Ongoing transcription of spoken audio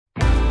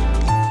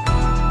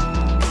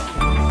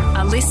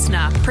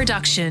listener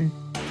production.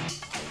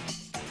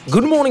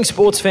 Good morning,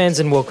 sports fans,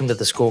 and welcome to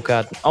The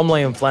Scorecard. I'm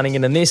Liam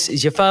Flanagan, and this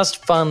is your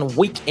fast, fun,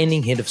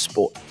 week-ending hit of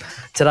sport.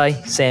 Today,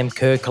 Sam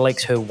Kerr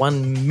collects her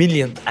 1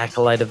 millionth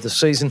accolade of the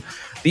season.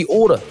 The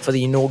order for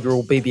the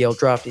inaugural BBL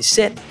draft is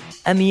set,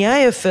 and the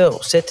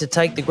AFL set to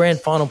take the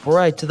grand final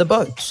parade to the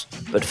boats.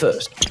 But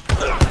first,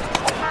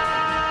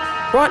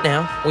 right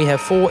now, we have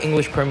 4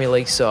 English Premier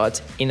League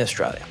sides in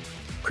Australia.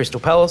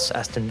 Crystal Palace,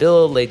 Aston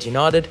Villa, Leeds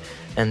United,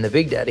 and the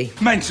Big Daddy,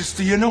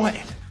 Manchester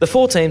United. The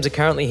 4 teams are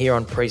currently here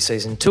on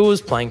pre-season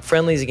tours, playing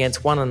friendlies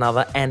against one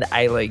another and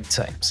A-League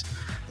teams.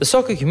 The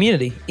soccer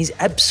community is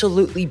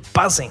absolutely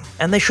buzzing,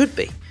 and they should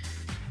be.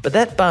 But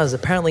that buzz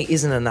apparently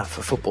isn't enough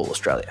for Football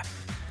Australia.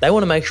 They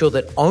want to make sure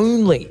that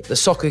only the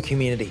soccer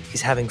community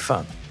is having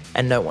fun,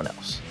 and no one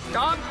else.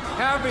 Stop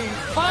having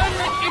fun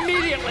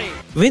immediately.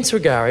 Vince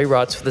Regari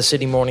writes for the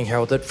Sydney Morning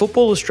Herald that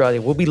Football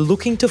Australia will be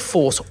looking to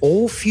force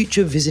all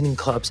future visiting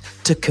clubs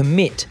to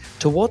commit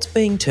to what's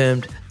being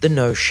termed the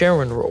no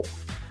Sherrins rule.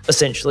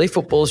 Essentially,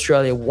 Football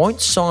Australia won't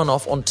sign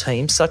off on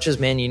teams such as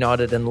Man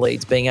United and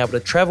Leeds being able to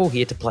travel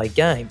here to play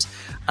games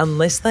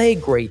unless they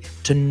agree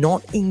to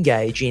not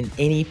engage in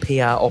any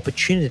PR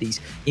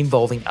opportunities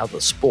involving other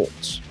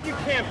sports. You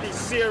can't be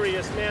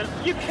serious, man.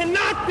 You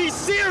cannot be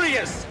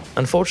serious.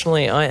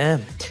 Unfortunately, I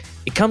am.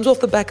 It comes off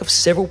the back of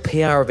several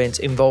PR events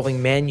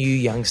involving Man U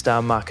young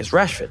star Marcus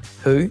Rashford,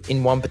 who,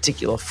 in one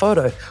particular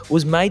photo,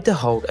 was made to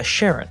hold a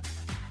Sherrin.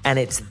 And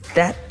it's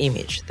that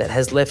image that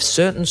has left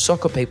certain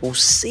soccer people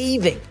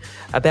seething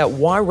about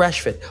why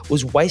Rashford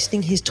was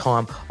wasting his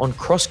time on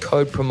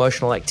cross-code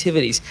promotional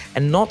activities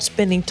and not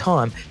spending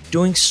time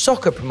doing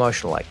soccer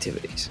promotional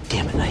activities.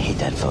 Damn it, I hate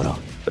that photo.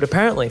 But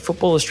apparently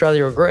Football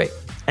Australia agree,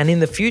 and in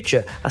the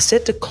future are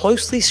set to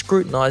closely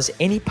scrutinise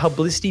any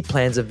publicity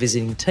plans of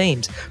visiting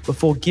teams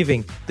before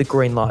giving the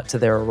green light to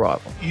their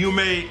arrival. You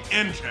may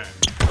enter.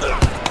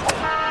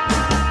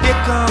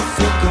 Here comes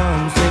the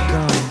big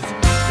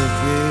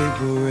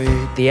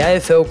parade. The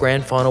AFL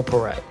Grand Final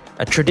Parade,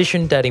 a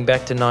tradition dating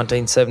back to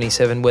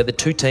 1977 where the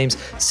two teams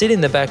sit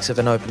in the backs of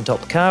an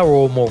open-top car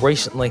or, more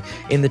recently,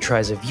 in the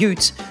trays of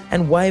utes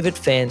and wave at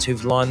fans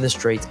who've lined the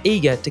streets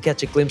eager to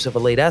catch a glimpse of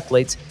elite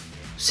athletes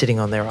sitting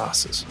on their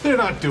asses. They're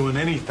not doing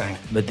anything.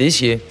 But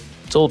this year,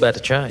 it's all about to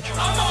change.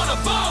 I'm on a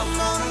boat.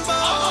 I'm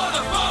on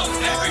a boat.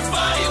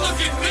 Everybody look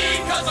at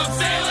me 'cause I'm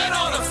sailing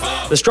on a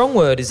boat. The strong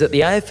word is that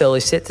the AFL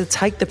is set to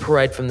take the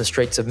parade from the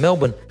streets of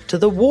Melbourne to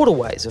the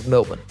waterways of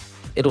Melbourne.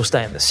 It'll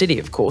stay in the city,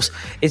 of course.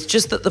 It's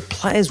just that the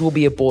players will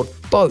be aboard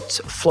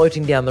boats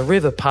floating down the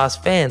river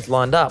past fans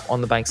lined up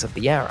on the banks of the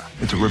Yarra.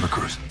 It's a river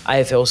cruise.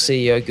 AFL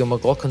CEO Gil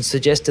McLachlan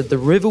suggested the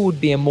river would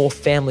be a more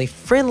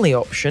family-friendly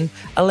option,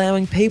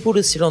 allowing people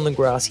to sit on the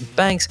grassy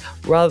banks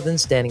rather than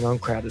standing on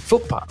crowded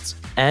footpaths.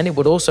 And it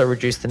would also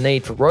reduce the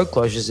need for road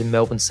closures in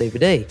Melbourne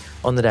CBD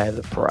on the day of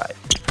the parade.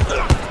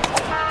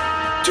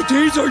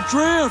 Today's our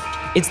draft.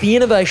 It's the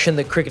innovation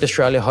that Cricket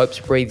Australia hopes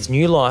breathes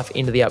new life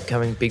into the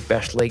upcoming Big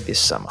Bash League this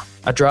summer.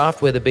 A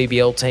draft where the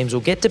BBL teams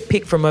will get to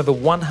pick from over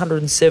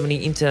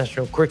 170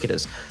 international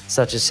cricketers,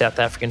 such as South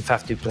African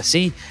Faf du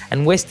Plessis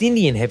and West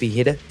Indian heavy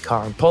hitter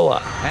Kieron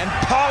Pollard. And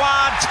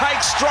Pollard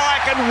takes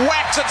strike and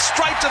whacks it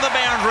straight to the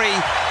boundary.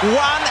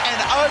 One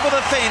and over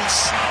the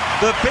fence.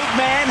 The big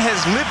man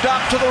has lived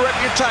up to the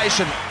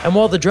reputation. And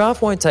while the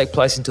draft won't take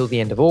place until the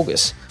end of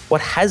August,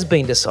 what has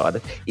been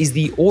decided is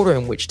the order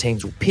in which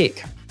teams will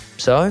pick.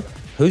 So,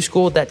 who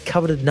scored that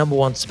coveted number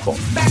 1 spot?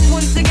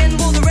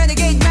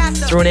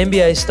 Through an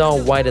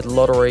NBA-style weighted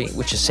lottery,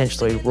 which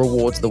essentially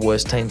rewards the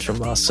worst teams from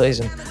last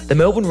season, the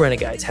Melbourne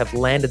Renegades have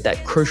landed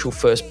that crucial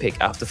first pick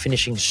after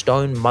finishing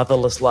stone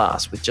motherless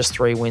last with just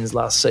 3 wins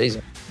last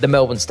season. The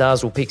Melbourne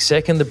Stars will pick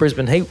second, the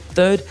Brisbane Heat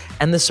third,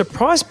 and the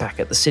surprise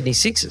packet, the Sydney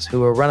Sixers,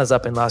 who were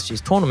runners-up in last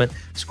year's tournament,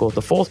 scored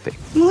the 4th pick.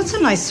 Well, that's a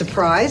nice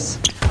surprise.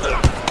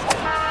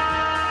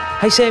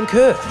 Hey, Sam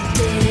Kerr.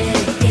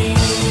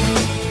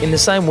 In the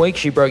same week,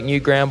 she broke new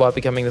ground by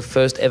becoming the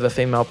first ever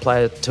female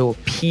player to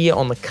appear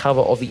on the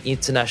cover of the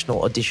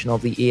international edition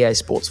of the EA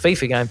Sports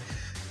FIFA game.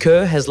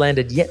 Kerr has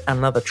landed yet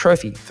another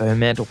trophy for her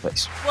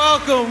mantelpiece.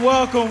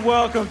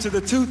 Welcome to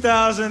the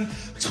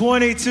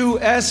 2022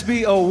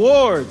 ESPY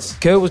Awards.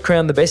 Kerr was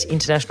crowned the best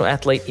international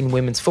athlete in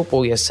women's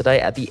football yesterday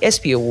at the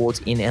ESPY Awards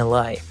in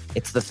LA.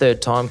 It's the 3rd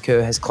time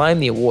Kerr has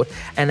claimed the award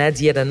and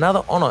adds yet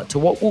another honour to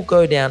what will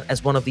go down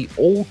as one of the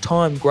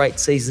all-time great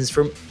seasons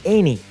from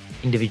any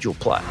individual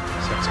player.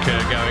 So it's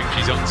Kerr going.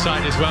 She's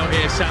onside as well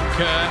here, Sam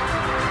Kerr.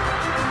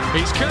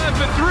 He's Kerr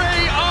for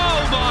 3.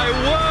 Oh my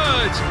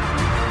word!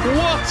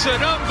 What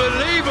an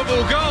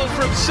unbelievable goal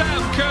from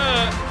Sam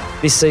Kerr.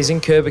 This season,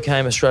 Kerr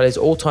became Australia's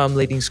all-time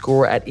leading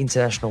scorer at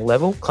international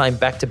level, claimed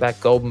back-to-back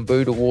Golden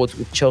Boot awards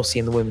with Chelsea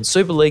in the Women's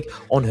Super League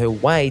on her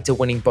way to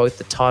winning both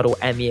the title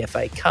and the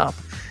FA Cup.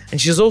 And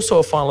she's also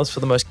a finalist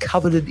for the most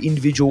coveted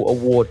individual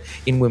award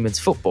in women's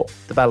football,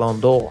 the Ballon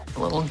d'Or. A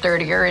little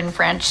dirtier in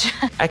French.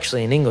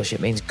 Actually, in English, it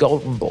means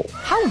golden ball.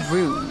 How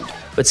rude.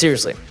 But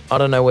seriously, I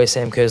don't know where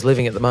Sam Kerr's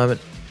living at the moment,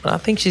 but I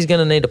think she's going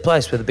to need a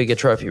place with a bigger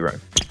trophy room.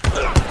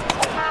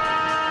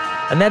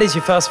 And that is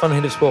your Fast Fun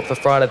Hit of Sport for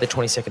Friday the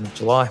 22nd of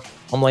July.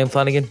 I'm Liam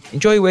Flanagan.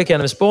 Enjoy your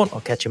weekend of sport. I'll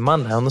catch you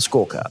Monday on the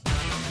scorecard.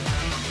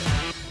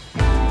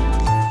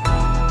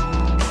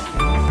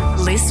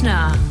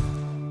 Listener.